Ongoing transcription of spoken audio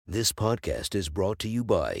This podcast is brought to you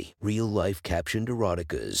by Real Life Captioned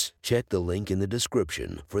Eroticas. Check the link in the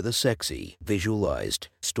description for the sexy, visualized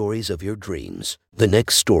stories of your dreams. The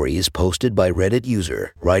next story is posted by Reddit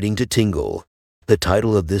user Writing to Tingle. The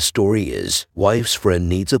title of this story is Wife's Friend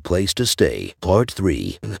Needs a Place to Stay, Part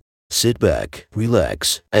 3. Sit back,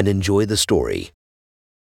 relax, and enjoy the story.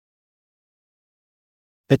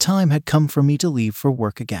 The time had come for me to leave for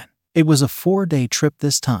work again. It was a 4-day trip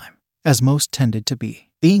this time, as most tended to be.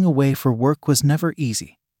 Being away for work was never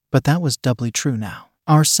easy, but that was doubly true now.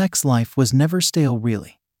 Our sex life was never stale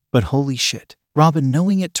really, but holy shit. Robin,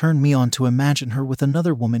 knowing it, turned me on to imagine her with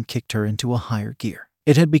another woman, kicked her into a higher gear.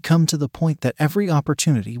 It had become to the point that every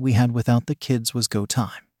opportunity we had without the kids was go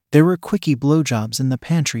time. There were quickie blowjobs in the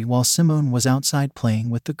pantry while Simone was outside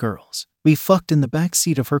playing with the girls. We fucked in the back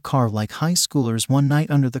seat of her car like high schoolers one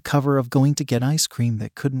night under the cover of going to get ice cream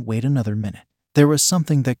that couldn't wait another minute. There was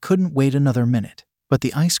something that couldn't wait another minute, but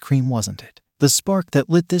the ice cream wasn't it. The spark that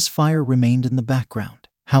lit this fire remained in the background.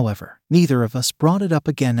 However, neither of us brought it up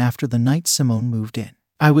again after the night Simone moved in.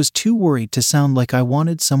 I was too worried to sound like I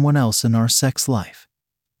wanted someone else in our sex life,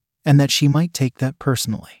 and that she might take that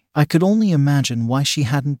personally. I could only imagine why she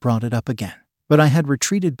hadn't brought it up again, but I had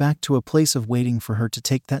retreated back to a place of waiting for her to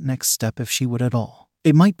take that next step if she would at all.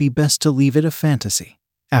 It might be best to leave it a fantasy.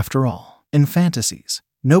 After all, in fantasies,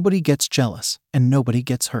 nobody gets jealous and nobody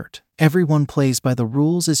gets hurt. Everyone plays by the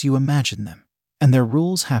rules as you imagine them, and their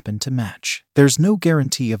rules happen to match. There's no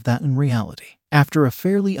guarantee of that in reality. After a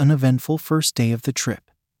fairly uneventful first day of the trip,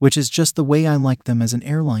 which is just the way I like them as an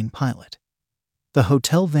airline pilot, the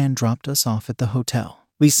hotel van dropped us off at the hotel.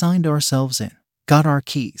 We signed ourselves in, got our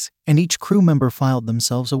keys, and each crew member filed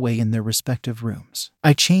themselves away in their respective rooms.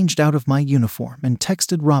 I changed out of my uniform and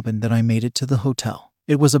texted Robin that I made it to the hotel.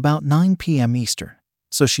 It was about 9 p.m. Eastern,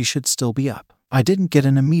 so she should still be up. I didn't get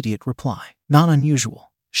an immediate reply. Not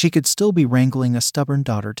unusual. She could still be wrangling a stubborn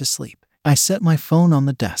daughter to sleep. I set my phone on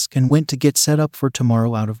the desk and went to get set up for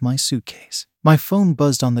tomorrow out of my suitcase. My phone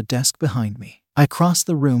buzzed on the desk behind me. I crossed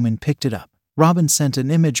the room and picked it up. Robin sent an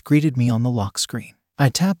image, greeted me on the lock screen. I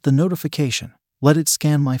tapped the notification, let it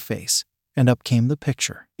scan my face, and up came the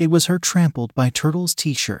picture. It was her trampled by turtles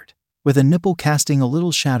t-shirt, with a nipple casting a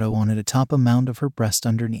little shadow on it atop a mound of her breast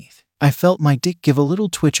underneath. I felt my dick give a little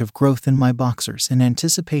twitch of growth in my boxers in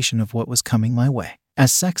anticipation of what was coming my way.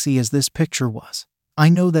 As sexy as this picture was, I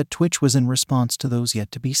know that twitch was in response to those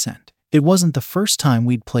yet to be sent. It wasn't the first time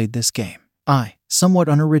we'd played this game. I, somewhat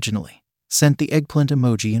unoriginally, sent the eggplant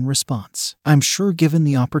emoji in response. I'm sure given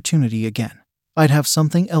the opportunity again, I'd have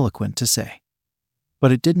something eloquent to say.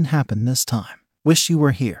 But it didn't happen this time. Wish you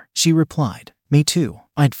were here, she replied. Me too.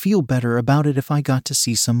 I'd feel better about it if I got to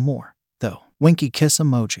see some more, though. Winky kiss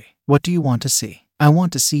emoji. What do you want to see? I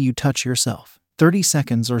want to see you touch yourself. 30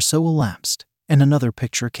 seconds or so elapsed, and another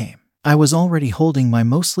picture came. I was already holding my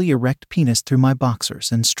mostly erect penis through my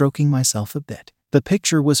boxers and stroking myself a bit. The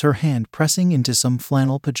picture was her hand pressing into some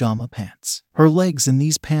flannel pajama pants. Her legs in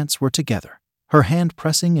these pants were together, her hand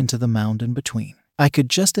pressing into the mound in between. I could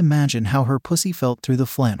just imagine how her pussy felt through the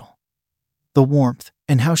flannel, the warmth,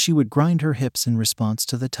 and how she would grind her hips in response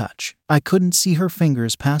to the touch. I couldn't see her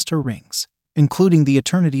fingers past her rings, including the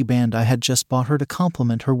eternity band I had just bought her to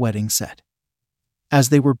complement her wedding set, as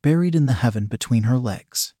they were buried in the heaven between her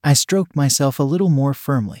legs. I stroked myself a little more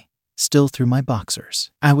firmly, still through my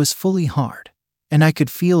boxers. I was fully hard, and I could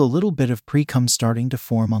feel a little bit of pre-cum starting to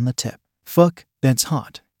form on the tip. Fuck, that's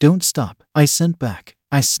hot. Don't stop, I sent back.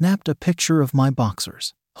 I snapped a picture of my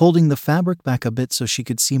boxers, holding the fabric back a bit so she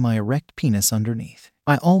could see my erect penis underneath.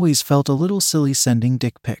 I always felt a little silly sending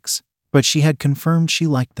dick pics, but she had confirmed she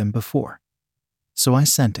liked them before, so I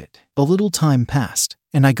sent it. A little time passed,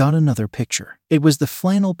 and I got another picture. It was the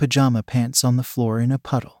flannel pajama pants on the floor in a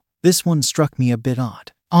puddle. This one struck me a bit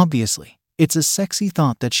odd. Obviously, it's a sexy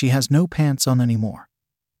thought that she has no pants on anymore.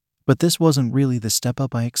 But this wasn't really the step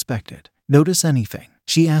up I expected. Notice anything?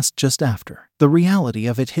 She asked just after. The reality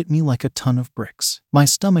of it hit me like a ton of bricks. My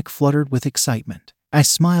stomach fluttered with excitement. I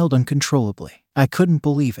smiled uncontrollably. I couldn't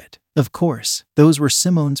believe it. Of course, those were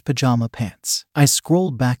Simone's pajama pants. I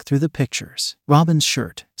scrolled back through the pictures. Robin's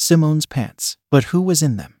shirt, Simone's pants. But who was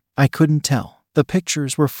in them? I couldn't tell. The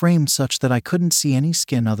pictures were framed such that I couldn't see any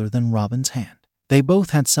skin other than Robin's hand. They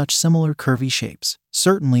both had such similar curvy shapes,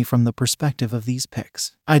 certainly from the perspective of these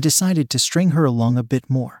pics. I decided to string her along a bit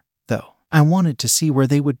more, though. I wanted to see where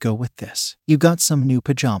they would go with this. You got some new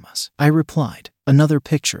pajamas, I replied. Another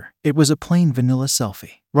picture. It was a plain vanilla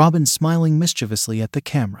selfie. Robin smiling mischievously at the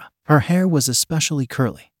camera. Her hair was especially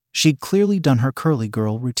curly. She'd clearly done her curly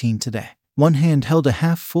girl routine today. One hand held a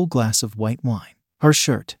half-full glass of white wine. Her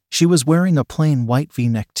shirt. She was wearing a plain white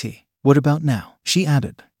V-neck tee. What about now?" she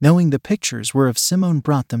added, knowing the pictures were of Simone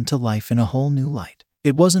brought them to life in a whole new light.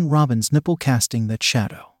 It wasn't Robin's nipple casting that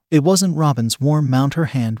shadow. It wasn't Robin's warm mount her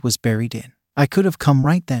hand was buried in. I could have come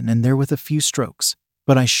right then and there with a few strokes,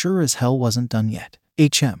 but I sure as hell wasn't done yet.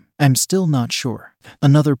 I'm still not sure.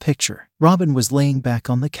 Another picture. Robin was laying back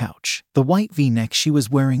on the couch. The white V-neck she was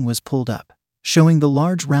wearing was pulled up, showing the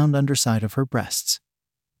large round underside of her breasts,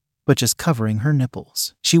 but just covering her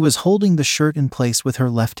nipples. She was holding the shirt in place with her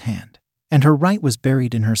left hand, and her right was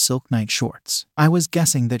buried in her silk night shorts. I was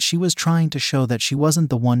guessing that she was trying to show that she wasn't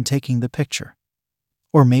the one taking the picture.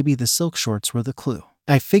 Or maybe the silk shorts were the clue.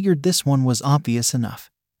 I figured this one was obvious enough.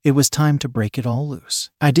 It was time to break it all loose.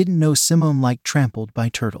 I didn't know Simone liked trampled by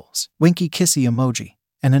turtles, winky kissy emoji,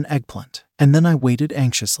 and an eggplant. And then I waited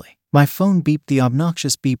anxiously. My phone beeped the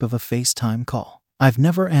obnoxious beep of a FaceTime call. I've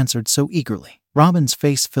never answered so eagerly. Robin's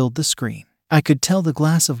face filled the screen. I could tell the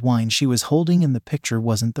glass of wine she was holding in the picture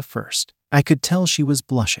wasn't the first. I could tell she was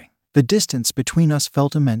blushing. The distance between us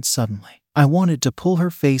felt immense suddenly. I wanted to pull her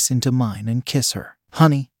face into mine and kiss her.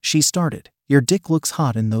 "Honey," she started, "your dick looks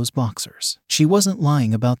hot in those boxers." She wasn't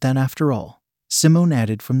lying about that after all, Simone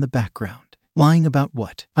added from the background. "Lying about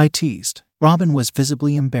what?" I teased. Robin was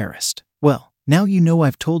visibly embarrassed. "Well, now you know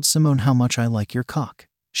I've told Simone how much I like your cock,"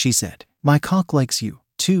 she said. "My cock likes you,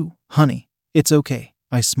 too, honey. It's okay,"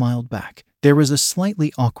 I smiled back. There was a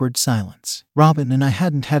slightly awkward silence. Robin and I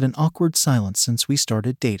hadn't had an awkward silence since we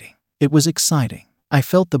started dating. It was exciting. I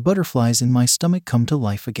felt the butterflies in my stomach come to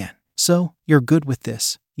life again. "So, you're good with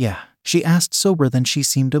this?" "Yeah," she asked soberer than she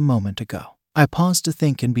seemed a moment ago. I paused to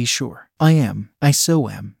think and be sure. I am.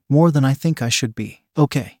 More than I think I should be."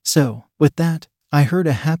 "Okay." So, with that, I heard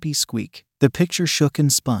a happy squeak. The picture shook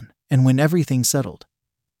and spun, and when everything settled,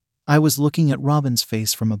 I was looking at Robin's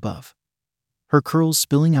face from above, her curls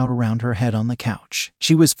spilling out around her head on the couch.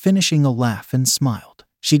 She was finishing a laugh and smiled.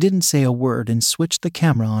 She didn't say a word and switched the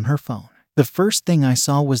camera on her phone. The first thing I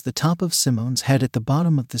saw was the top of Simone's head at the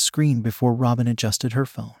bottom of the screen before Robin adjusted her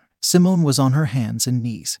phone. Simone was on her hands and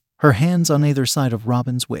knees, her hands on either side of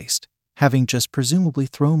Robin's waist, having just presumably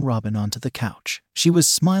thrown Robin onto the couch. She was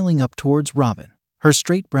smiling up towards Robin, her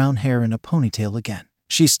straight brown hair in a ponytail again.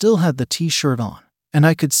 She still had the t-shirt on, and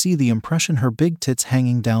I could see the impression her big tits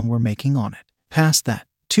hanging down were making on it. Past that,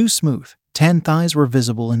 two smooth, tan thighs were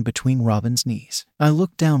visible in between Robin's knees. I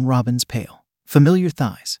looked down Robin's pale, familiar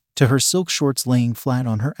thighs, to her silk shorts laying flat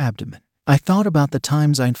on her abdomen. I thought about the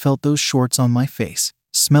times I'd felt those shorts on my face,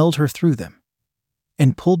 smelled her through them,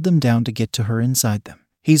 and pulled them down to get to her inside them.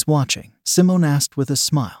 "He's watching," Simone asked with a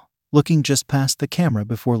smile, looking just past the camera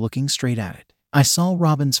before looking straight at it. I saw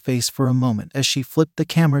Robin's face for a moment as she flipped the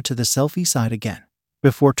camera to the selfie side again,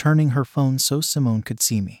 before turning her phone so Simone could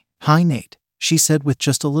see me. "Hi, Nate," she said with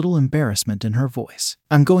just a little embarrassment in her voice.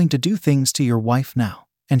 "I'm going to do things to your wife now,"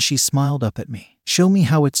 and she smiled up at me. "Show me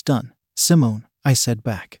how it's done, Simone," I said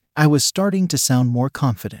back. I was starting to sound more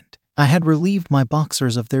confident. I had relieved my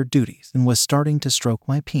boxers of their duties and was starting to stroke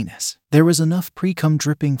my penis. There was enough pre-cum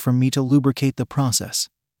dripping from me to lubricate the process,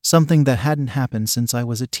 something that hadn't happened since I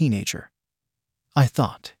was a teenager, I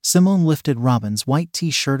thought. Simone lifted Robin's white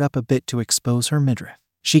t-shirt up a bit to expose her midriff.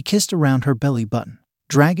 She kissed around her belly button,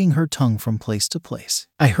 dragging her tongue from place to place.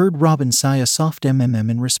 I heard Robin sigh a soft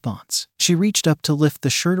in response. She reached up to lift the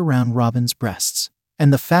shirt around Robin's breasts,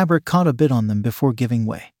 and the fabric caught a bit on them before giving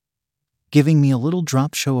way, giving me a little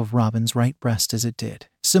drop show of Robin's right breast as it did.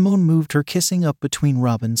 Simone moved her kissing up between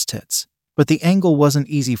Robin's tits, but the angle wasn't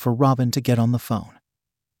easy for Robin to get on the phone,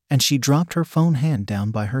 and she dropped her phone hand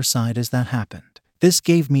down by her side as that happened. This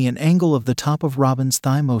gave me an angle of the top of Robin's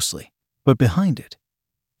thigh mostly, but behind it,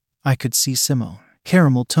 I could see Simone.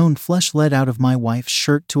 Caramel-toned flesh led out of my wife's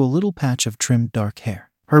shirt to a little patch of trimmed dark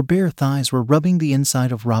hair. Her bare thighs were rubbing the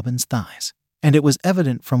inside of Robin's thighs, and it was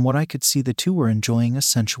evident from what I could see the two were enjoying a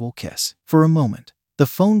sensual kiss. For a moment, the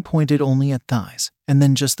phone pointed only at thighs, and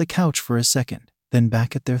then just the couch for a second, then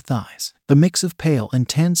back at their thighs. The mix of pale and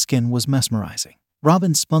tan skin was mesmerizing.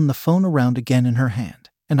 Robin spun the phone around again in her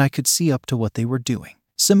hand, and I could see up to what they were doing.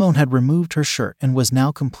 Simone had removed her shirt and was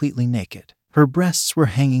now completely naked. Her breasts were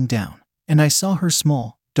hanging down, and I saw her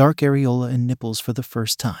small, dark areola and nipples for the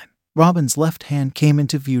first time. Robin's left hand came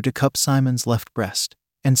into view to cup Simon's left breast,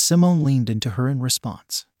 and Simone leaned into her in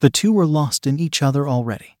response. The two were lost in each other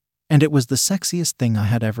already, and it was the sexiest thing I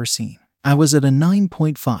had ever seen. I was at a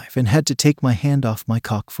 9.5 and had to take my hand off my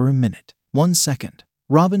cock for a minute. "1 second,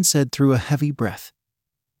 Robin said through a heavy breath,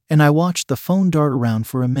 and I watched the phone dart around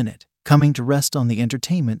for a minute, coming to rest on the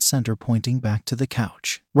entertainment center pointing back to the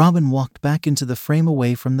couch. Robin walked back into the frame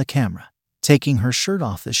away from the camera, taking her shirt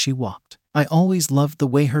off as she walked. I always loved the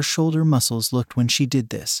way her shoulder muscles looked when she did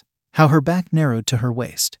this, how her back narrowed to her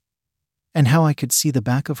waist, and how I could see the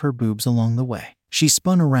back of her boobs along the way. She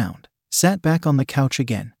spun around, sat back on the couch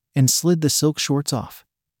again, and slid the silk shorts off,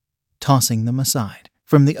 tossing them aside.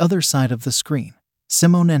 From the other side of the screen,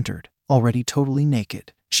 Simone entered, already totally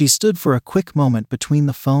naked. She stood for a quick moment between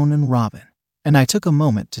the phone and Robin, and I took a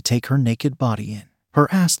moment to take her naked body in. Her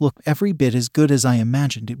ass looked every bit as good as I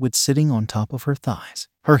imagined it would, sitting on top of her thighs.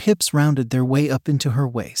 Her hips rounded their way up into her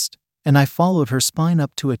waist, and I followed her spine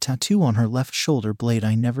up to a tattoo on her left shoulder blade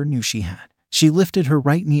I never knew she had. She lifted her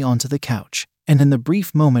right knee onto the couch, and in the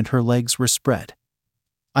brief moment her legs were spread,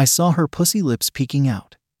 I saw her pussy lips peeking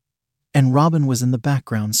out, and Robin was in the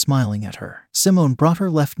background smiling at her. Simone brought her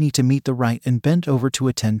left knee to meet the right and bent over to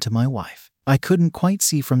attend to my wife. I couldn't quite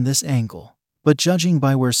see from this angle, but judging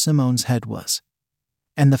by where Simone's head was,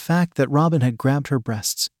 and the fact that Robin had grabbed her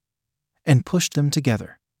breasts and pushed them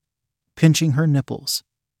together, pinching her nipples,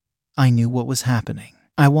 I knew what was happening.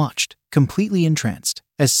 I watched, completely entranced,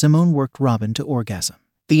 as Simone worked Robin to orgasm.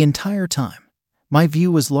 The entire time, my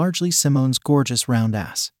view was largely Simone's gorgeous round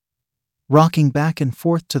ass, rocking back and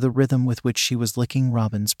forth to the rhythm with which she was licking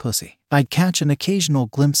Robin's pussy. I'd catch an occasional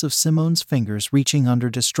glimpse of Simone's fingers reaching under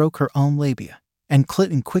to stroke her own labia and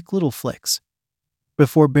clit in quick little flicks,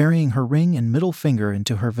 before burying her ring and middle finger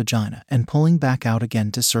into her vagina and pulling back out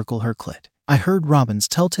again to circle her clit. I heard Robin's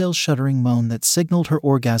telltale shuddering moan that signaled her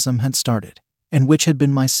orgasm had started, and which had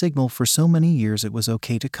been my signal for so many years it was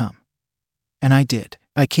okay to come. And I did.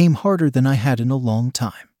 I came harder than I had in a long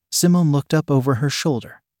time. Simone looked up over her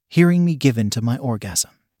shoulder, hearing me give in to my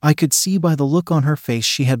orgasm. I could see by the look on her face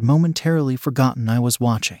she had momentarily forgotten I was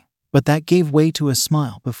watching, but that gave way to a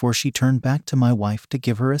smile before she turned back to my wife to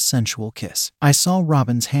give her a sensual kiss. I saw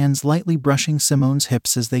Robin's hands lightly brushing Simone's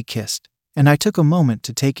hips as they kissed, and I took a moment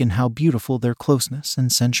to take in how beautiful their closeness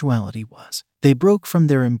and sensuality was. They broke from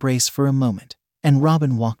their embrace for a moment, and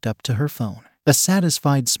Robin walked up to her phone. A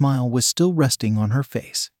satisfied smile was still resting on her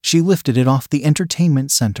face. She lifted it off the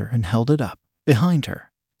entertainment center and held it up. Behind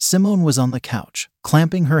her, Simone was on the couch,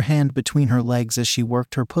 clamping her hand between her legs as she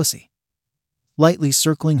worked her pussy, lightly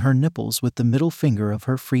circling her nipples with the middle finger of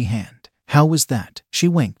her free hand. How was that? She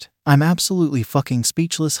winked. I'm absolutely fucking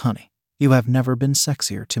speechless, honey. You have never been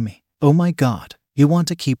sexier to me. Oh my God. You want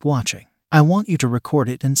to keep watching? I want you to record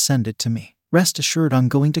it and send it to me. Rest assured I'm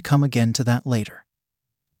going to come again to that later.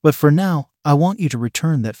 But for now, I want you to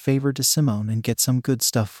return that favor to Simone and get some good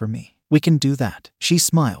stuff for me. We can do that. She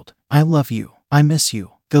smiled. I love you. I miss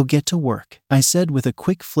you. Go get to work, I said with a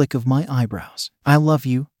quick flick of my eyebrows. I love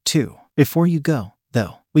you, too. Before you go,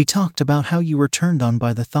 though, we talked about how you were turned on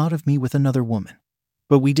by the thought of me with another woman.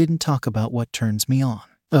 But we didn't talk about what turns me on.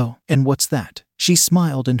 Oh, and what's that? She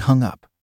smiled and hung up,